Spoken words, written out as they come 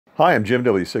Hi, I'm Jim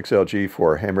W6LG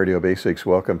for Ham Radio Basics.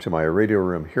 Welcome to my radio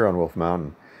room here on Wolf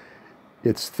Mountain.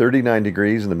 It's 39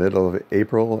 degrees in the middle of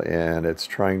April, and it's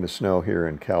trying to snow here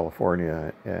in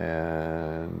California,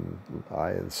 and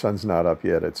the sun's not up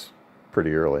yet. It's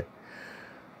pretty early.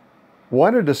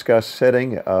 Want to discuss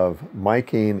setting of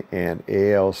miking and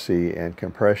ALC and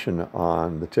compression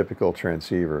on the typical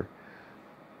transceiver.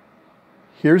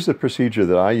 Here's the procedure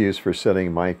that I use for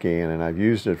setting mic gain, and I've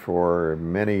used it for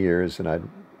many years, and I'd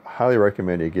highly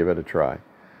recommend you give it a try.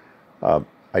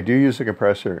 I do use a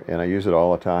compressor, and I use it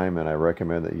all the time, and I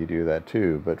recommend that you do that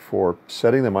too. But for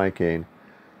setting the mic gain,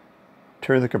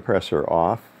 turn the compressor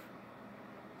off,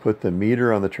 put the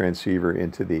meter on the transceiver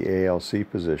into the ALC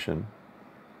position.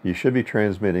 You should be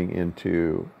transmitting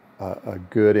into a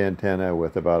good antenna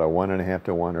with about a 1.5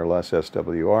 to 1 or less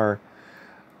SWR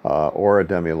or a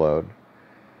dummy load.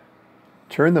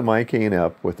 Turn the mic gain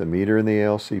up with the meter in the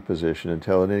ALC position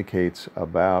until it indicates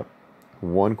about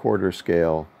 1/4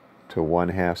 scale to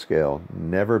 1/2 scale,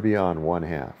 never beyond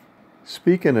 1/2.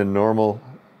 Speak in a normal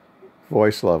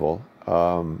voice level.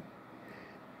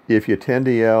 If you tend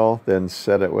to yell, then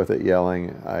set it with it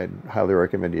yelling. I highly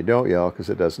recommend you don't yell because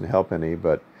it doesn't help any,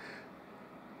 but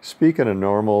speak in a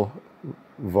normal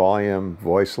volume,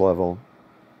 voice level.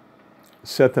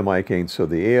 Set the mic gain so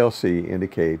the ALC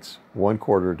indicates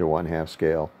 1/4 to 1/2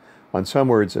 scale. On some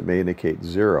words it may indicate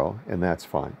 0, and that's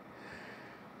fine.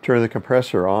 Turn the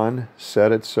compressor on,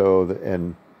 set it so that,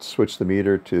 and switch the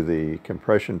meter to the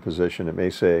compression position. It may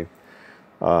say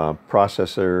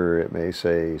processor, it may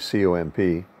say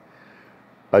COMP.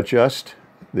 Adjust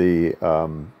the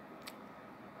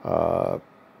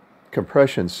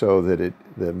compression so that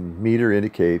the meter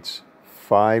indicates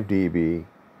 5 dB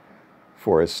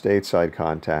for a stateside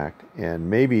contact, and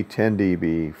maybe 10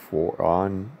 dB for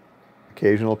on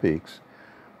occasional peaks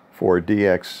for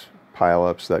DX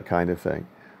pileups, that kind of thing.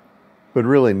 But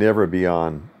really never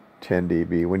beyond 10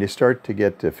 dB. When you start to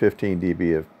get to 15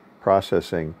 dB of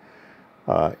processing,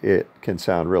 it can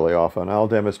sound really off, and I'll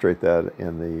demonstrate that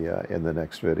in the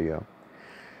next video.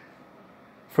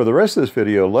 For the rest of this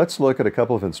video, let's look at a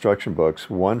couple of instruction books,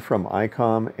 one from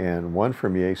ICOM and one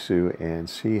from Yaesu, and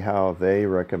see how they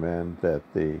recommend that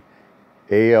the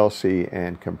ALC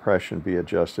and compression be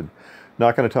adjusted.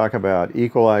 Not going to talk about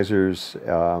equalizers,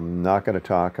 not going to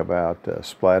talk about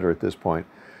splatter at this point.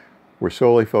 We're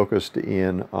solely focused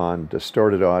in on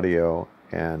distorted audio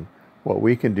and what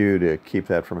we can do to keep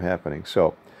that from happening.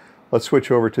 So let's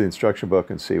switch over to the instruction book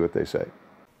and see what they say.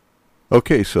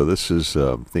 Okay, so this is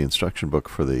the instruction book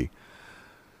for the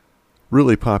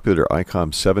really popular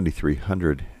ICOM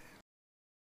 7300.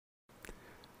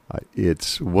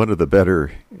 It's one of the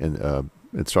better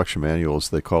instruction manuals.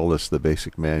 They call this the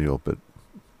basic manual, but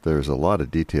there's a lot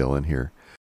of detail in here.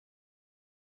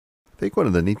 I think one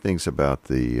of the neat things about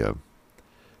the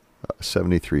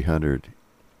 7300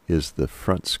 is the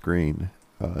front screen,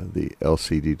 the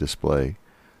LCD display.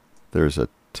 There's a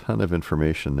ton of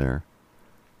information there.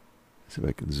 See if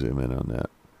I can zoom in on that.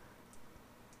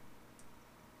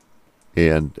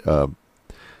 And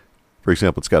for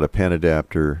example, it's got a pan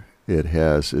adapter. It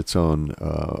has its own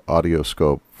audio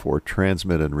scope for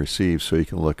transmit and receive, so you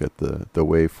can look at the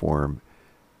waveform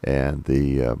and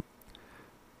the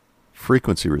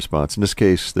frequency response. In this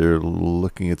case, they're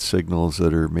looking at signals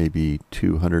that are maybe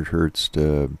 200 hertz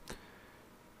to,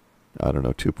 I don't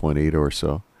know, 2.8 or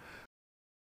so.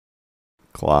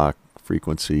 Clock,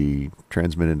 frequency,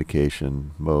 transmit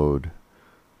indication, mode.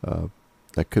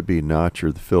 That could be notch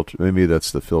or the filter. Maybe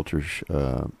that's the filter,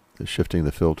 shifting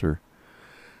the filter.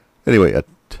 Anyway, a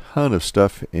ton of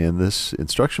stuff, and this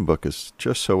instruction book is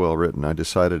just so well written. I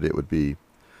decided it would be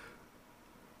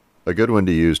a good one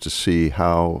to use to see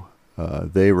how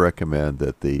they recommend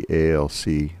that the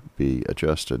ALC be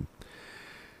adjusted.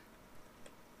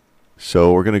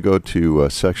 So we're going to go to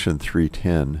section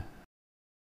 310.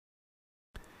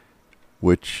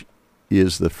 Which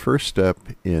is the first step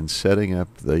in setting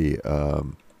up the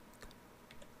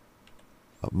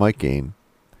mic gain.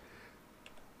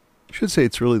 I should say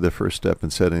it's really the first step in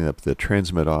setting up the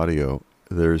transmit audio.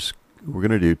 We're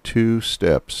going to do 2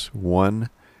 steps.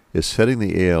 One is setting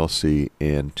the ALC,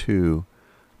 and 2,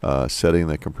 setting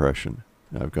the compression.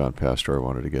 I've gone past where I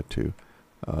wanted to get to.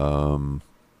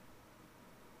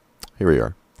 Here we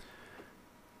are.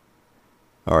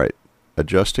 All right.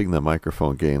 Adjusting the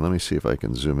microphone gain. Let me see if I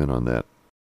can zoom in on that.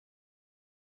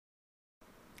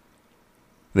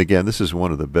 And again, this is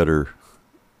one of the better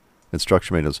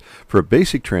instruction manuals. For a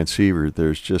basic transceiver,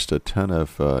 there's just a ton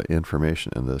of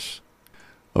information in this.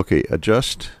 Okay,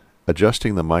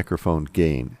 adjusting the microphone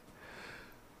gain.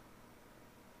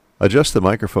 Adjust the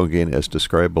microphone gain as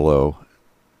described below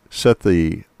set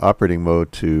the operating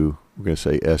mode to, we're going to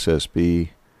say SSB,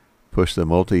 push the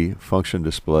multi-function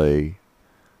display,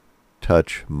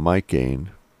 touch mic gain,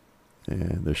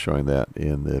 and they're showing that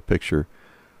in the picture.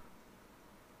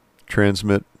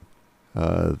 Transmit,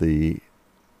 the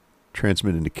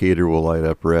transmit indicator will light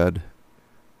up red.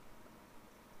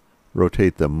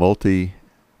 Rotate the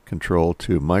multi-control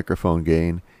to microphone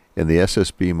gain. In the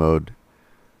SSB mode,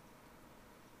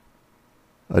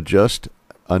 adjust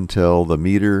until the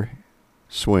meter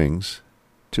swings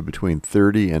to between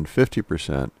 30 and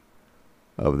 50%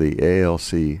 of the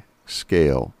ALC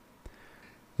scale.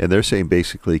 And they're saying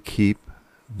basically keep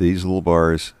these little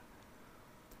bars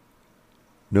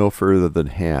no further than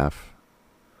half.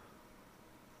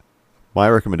 My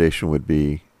recommendation would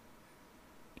be,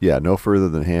 yeah, no further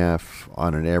than half,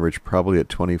 on an average probably at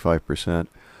 25%.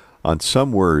 On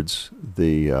some words,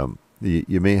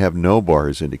 you may have no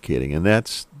bars indicating, and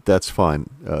that's fine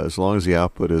as long as the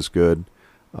output is good.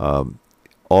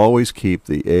 Always keep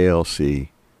the ALC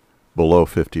below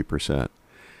 50%.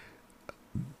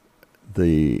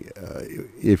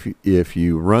 If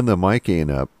you run the mic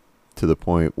gain up to the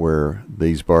point where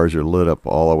these bars are lit up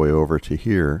all the way over to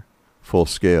here, full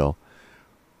scale,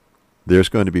 there's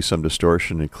going to be some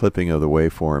distortion and clipping of the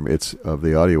waveform, of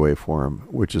the audio waveform,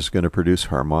 which is going to produce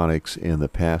harmonics in the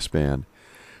passband.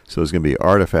 So there's going to be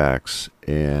artifacts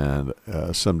and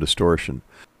some distortion.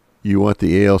 You want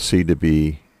the ALC to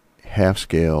be half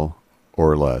scale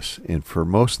or less, and for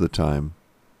most of the time,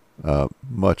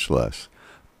 much less.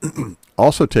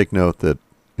 Also take note that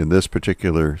in this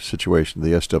particular situation,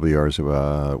 the SWR is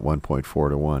about 1.4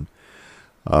 to 1,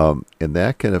 and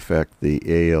that can affect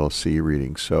the ALC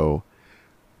reading. So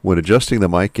when adjusting the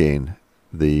mic gain,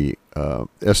 the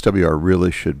SWR really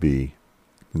should be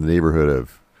in the neighborhood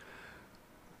of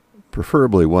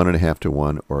preferably 1.5 to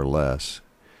 1 or less.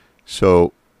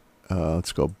 So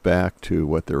let's go back to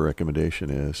what their recommendation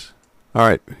is. All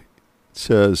right, it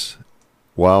says,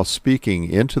 while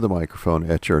speaking into the microphone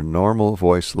at your normal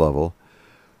voice level,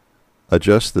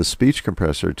 adjust the speech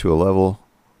compressor to a level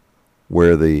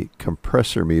where the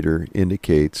compressor meter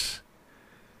indicates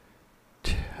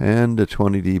 10 to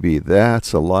 20 dB.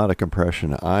 That's a lot of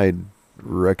compression. I'd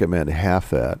recommend half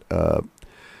that.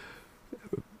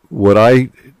 What I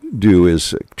do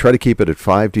is try to keep it at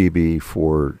 5 dB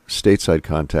for stateside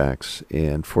contacts,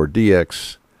 and for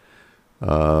DX,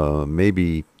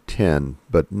 maybe 10,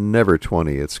 but never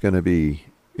 20. It's going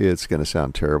to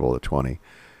sound terrible at 20.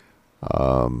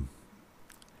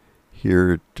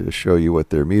 Here to show you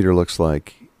what their meter looks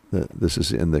like. This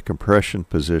is in the compression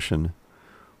position,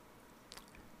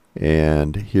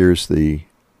 and here's the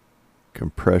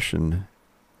compression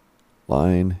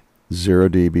line: 0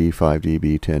 dB, 5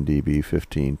 dB, 10 dB,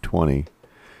 15, 20,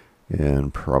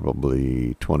 and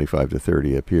probably 25 to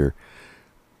 30 up here.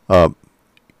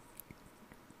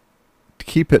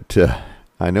 Keep it to,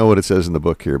 I know what it says in the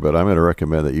book here, but I'm going to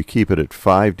recommend that you keep it at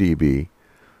 5 dB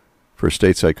for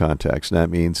stateside contacts. And that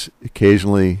means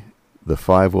occasionally the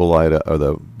 5 will light up, or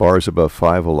the bars above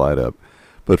 5 will light up.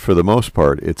 But for the most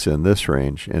part, it's in this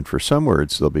range. And for some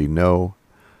words, there'll be no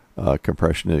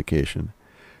compression indication.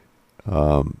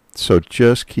 So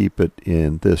just keep it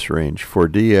in this range. For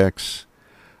DX,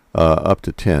 up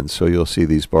to 10. So you'll see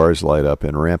these bars light up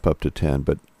and ramp up to 10.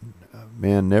 But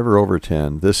man, never over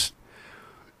 10.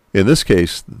 In this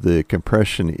case, the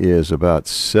compression is about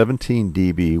 17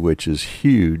 dB, which is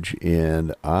huge,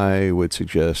 and I would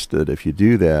suggest that if you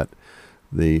do that,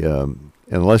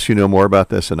 unless you know more about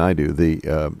this than I do,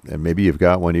 and maybe you've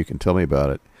got one, you can tell me about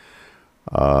it.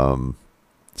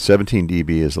 17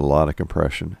 dB is a lot of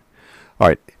compression. All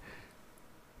right,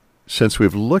 since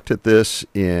we've looked at this,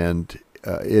 and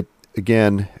in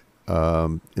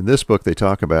this book they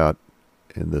talk about,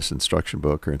 in this instruction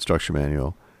book or instruction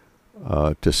manual,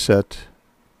 to set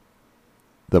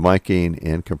the mic gain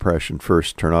and compression.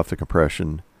 First, turn off the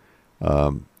compression,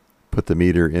 put the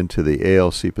meter into the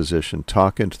ALC position,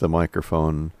 talk into the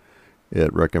microphone.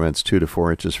 It recommends 2 to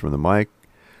 4 inches from the mic.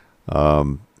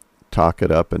 Talk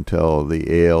it up until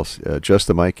the ALC, adjust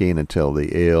the mic gain until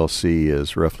the ALC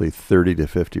is roughly 30 to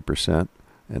 50%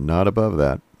 and not above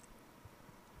that.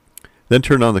 Then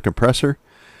turn on the compressor.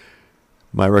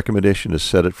 My recommendation is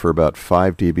set it for about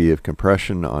 5 dB of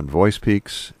compression on voice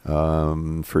peaks.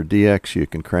 For DX, you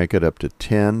can crank it up to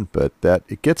 10, but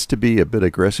it gets to be a bit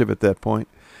aggressive at that point.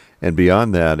 And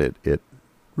beyond that, it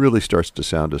really starts to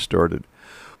sound distorted.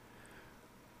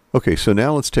 Okay, so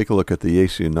now let's take a look at the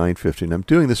ACU 950. And I'm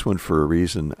doing this one for a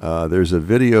reason. There's a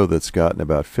video that's gotten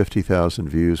about 50,000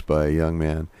 views by a young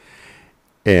man.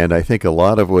 And I think a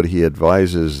lot of what he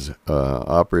advises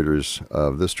operators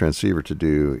of this transceiver to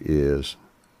do is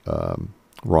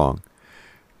wrong.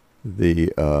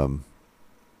 The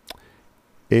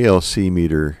ALC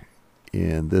meter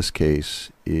in this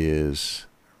case is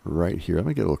right here. Let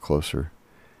me get a little closer.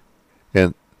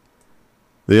 And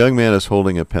the young man is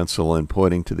holding a pencil and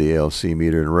pointing to the ALC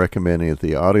meter and recommending that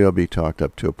the audio be talked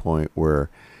up to a point where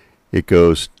it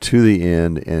goes to the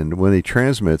end, and when he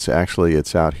transmits, actually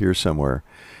it's out here somewhere.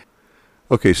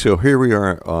 Okay, so here we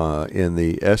are in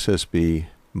the SSB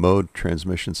mode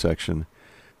transmission section.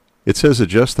 It says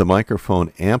adjust the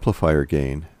microphone amplifier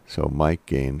gain, so mic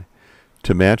gain,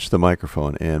 to match the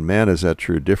microphone. And man, is that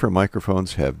true. Different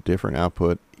microphones have different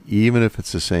output. Even if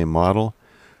it's the same model,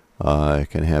 it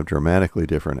can have dramatically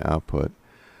different output.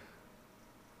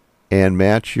 And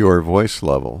match your voice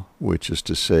level, which is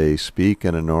to say speak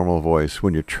in a normal voice.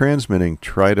 When you're transmitting,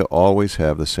 try to always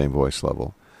have the same voice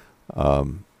level.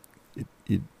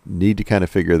 You need to kind of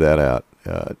figure that out.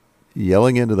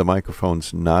 Yelling into the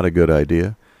microphone's not a good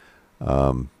idea.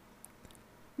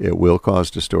 It will cause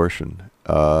distortion.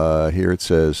 Here it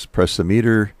says press the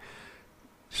meter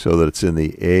so that it's in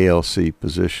the ALC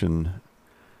position.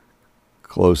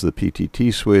 Close the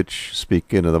PTT switch.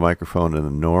 Speak into the microphone in a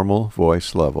normal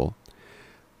voice level.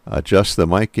 Adjust the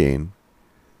mic gain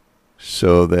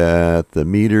so that the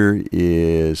meter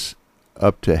is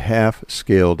up to half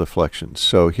scale deflection.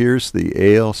 So here's the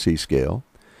ALC scale.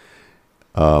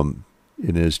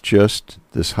 It is just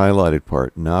this highlighted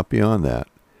part, not beyond that.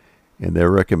 And they're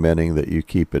recommending that you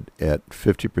keep it at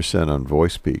 50% on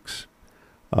voice peaks.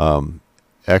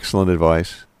 Excellent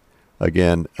advice.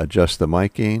 Again, adjust the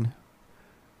mic gain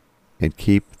and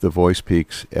keep the voice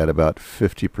peaks at about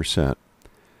 50%.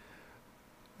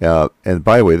 And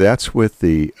by the way, that's with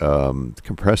the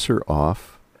compressor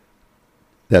off.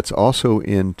 That's also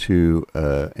into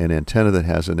an antenna that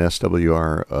has an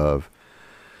SWR of,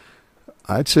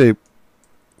 I'd say,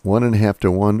 1.5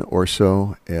 to 1 or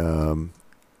so. Now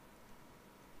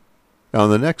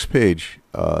on the next page,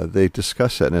 they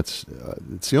discuss that, and it's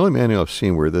the only manual I've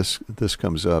seen where this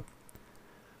comes up.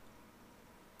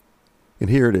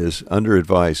 And here it is, under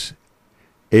advice.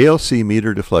 ALC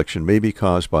meter deflection may be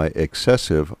caused by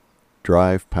excessive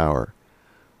drive power,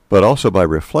 but also by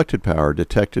reflected power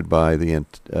detected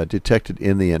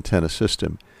in the antenna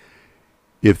system.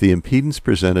 If the impedance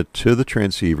presented to the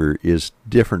transceiver is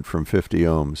different from 50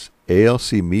 ohms,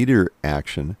 ALC meter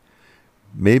action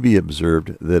may be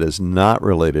observed that is not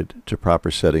related to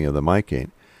proper setting of the mic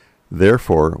gain.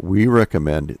 Therefore, we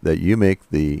recommend that you make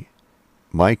the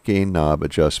mic gain knob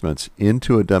adjustments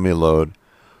into a dummy load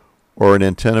or an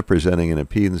antenna presenting an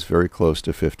impedance very close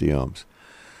to 50 ohms.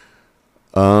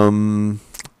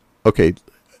 Okay,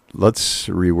 let's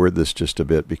reword this just a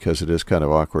bit because it is kind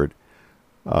of awkward.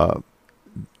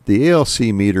 The ALC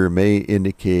meter may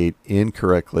indicate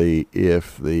incorrectly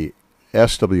if the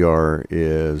SWR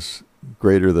is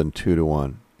greater than 2 to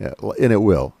 1, and it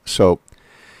will. So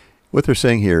what they're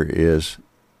saying here is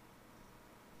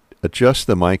adjust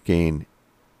the mic gain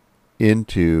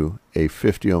into a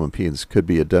 50 ohm impedance. Could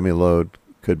be a dummy load,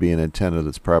 could be an antenna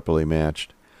that's properly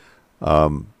matched.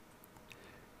 And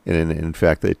in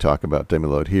fact, they talk about dummy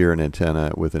load here, an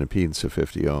antenna with an impedance of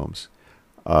 50 ohms.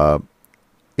 And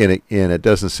it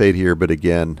doesn't say it here, but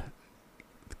again,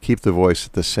 keep the voice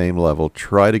at the same level.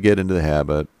 Try to get into the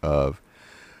habit of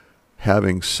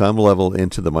having some level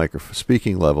into the microphone,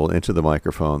 speaking level into the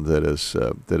microphone that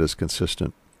is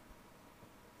consistent.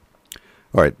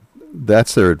 All right,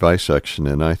 that's their advice section,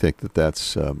 and I think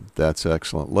that's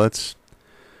excellent. Let's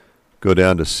go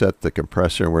down to set the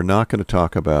compressor. We're not going to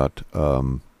talk about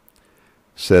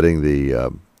setting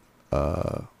the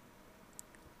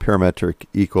parametric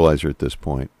equalizer at this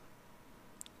point.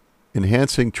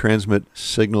 Enhancing transmit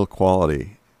signal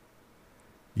quality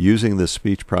using the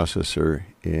speech processor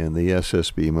in the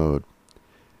SSB mode.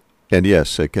 And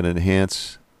yes, it can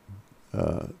enhance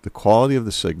the quality of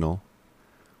the signal.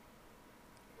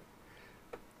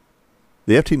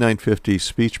 The FT950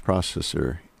 speech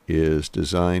processor is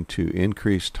designed to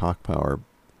increase talk power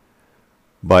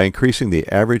by increasing the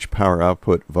average power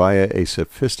output via a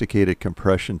sophisticated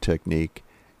compression technique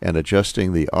and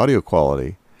adjusting the audio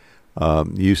quality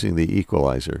using the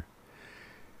equalizer.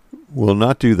 We'll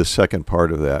not do the second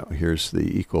part of that. Here's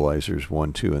the equalizers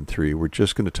 1, 2, and 3. We're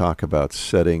just going to talk about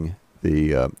setting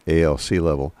the ALC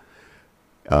level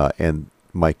and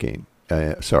mic gain,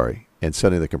 and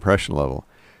setting the compression level.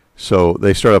 So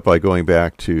they start up by going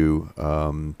back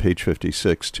to page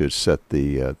 56 to set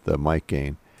the mic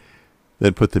gain.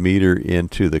 Then put the meter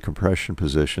into the compression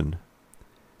position.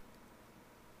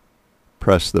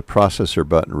 Press the processor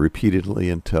button repeatedly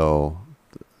until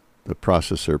the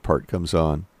processor part comes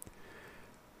on.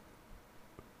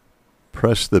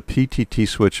 press the PTT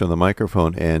switch on the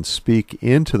microphone and speak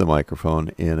into the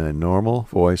microphone in a normal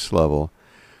voice level.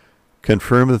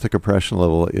 Confirm that the compression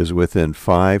level is within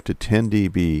 5 to 10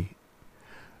 dB.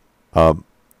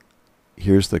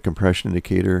 Here's the compression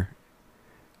indicator.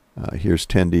 Here's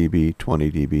 10 dB,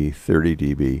 20 dB, 30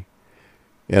 dB.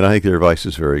 And I think their device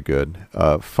is very good.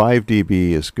 5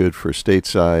 dB is good for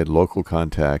stateside, local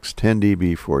contacts, 10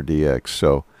 dB for DX.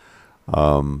 So,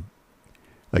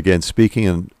 again,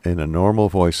 speaking in a normal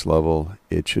voice level,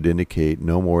 it should indicate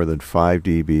no more than 5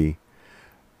 dB.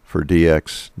 For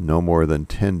DX, no more than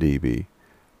 10 dB.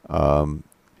 And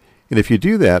if you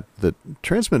do that, the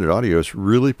transmitted audio is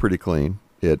really pretty clean.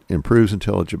 It improves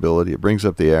intelligibility. It brings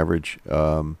up the average.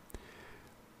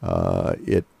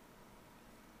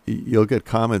 You'll get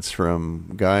comments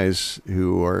from guys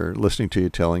who are listening to you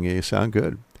telling you sound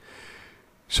good.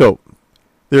 So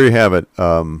there you have it.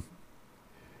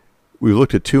 We've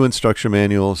looked at 2 instruction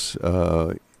manuals,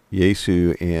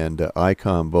 Yaesu and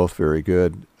ICOM, both very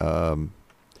good.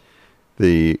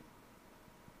 The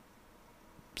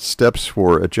steps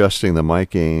for adjusting the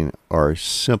mic gain are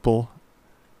simple,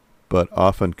 but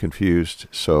often confused.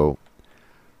 So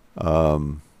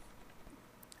turn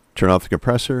off the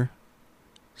compressor.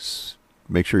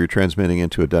 Make sure you're transmitting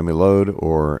into a dummy load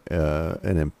or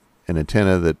an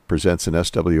antenna that presents an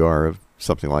SWR of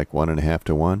something like 1.5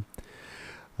 to 1.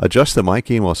 Adjust the mic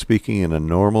gain while speaking in a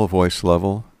normal voice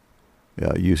level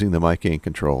using the mic gain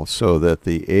control so that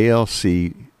the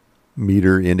ALC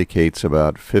meter indicates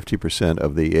about 50%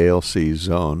 of the ALC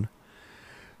zone.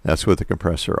 That's with the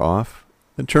compressor off.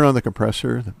 Then turn on the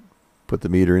compressor, put the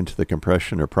meter into the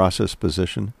compression or process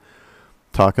position,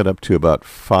 talk it up to about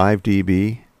 5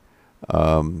 dB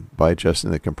by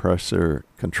adjusting the compressor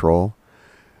control,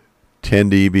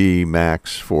 10 dB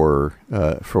max for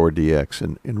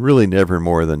DX, and really never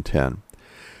more than 10.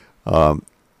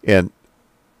 And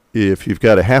if you've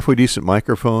got a halfway decent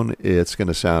microphone, it's going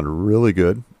to sound really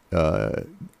good.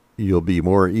 You'll be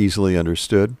more easily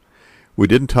understood. We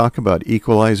didn't talk about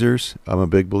equalizers. I'm a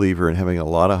big believer in having a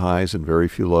lot of highs and very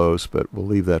few lows, but we'll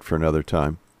leave that for another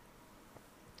time.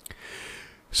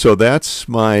 So that's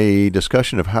my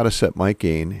discussion of how to set mic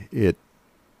gain. It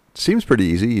seems pretty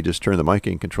easy. You just turn the mic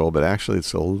gain control, but actually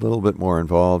it's a little bit more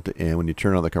involved. And when you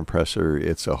turn on the compressor,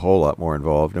 it's a whole lot more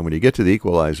involved. And when you get to the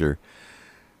equalizer,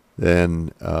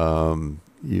 then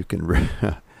you can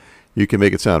you can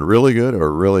make it sound really good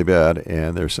or really bad.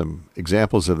 And there's some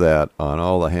examples of that on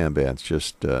all the ham bands.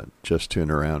 Just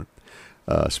tune around,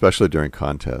 especially during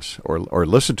contests, or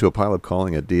listen to a pilot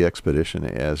calling a D-Expedition,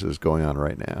 as is going on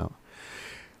right now.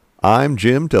 I'm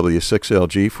Jim,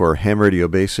 W6LG, for Ham Radio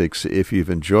Basics. If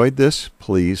you've enjoyed this,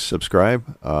 please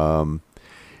subscribe.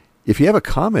 If you have a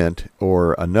comment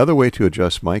or another way to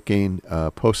adjust mic gain,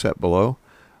 post that below.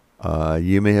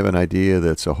 You may have an idea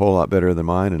that's a whole lot better than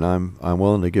mine, and I'm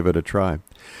willing to give it a try.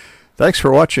 Thanks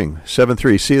for watching.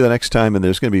 7-3. See you the next time, and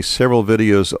there's going to be several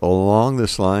videos along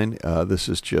this line. This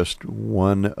is just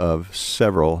one of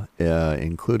several,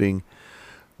 including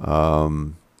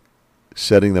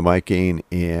setting the mic gain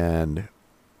and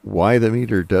why the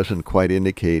meter doesn't quite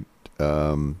indicate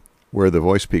where the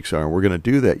voice peaks are. And we're going to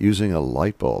do that using a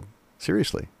light bulb.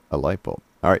 Seriously, a light bulb.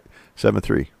 All right,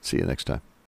 7-3. See you next time.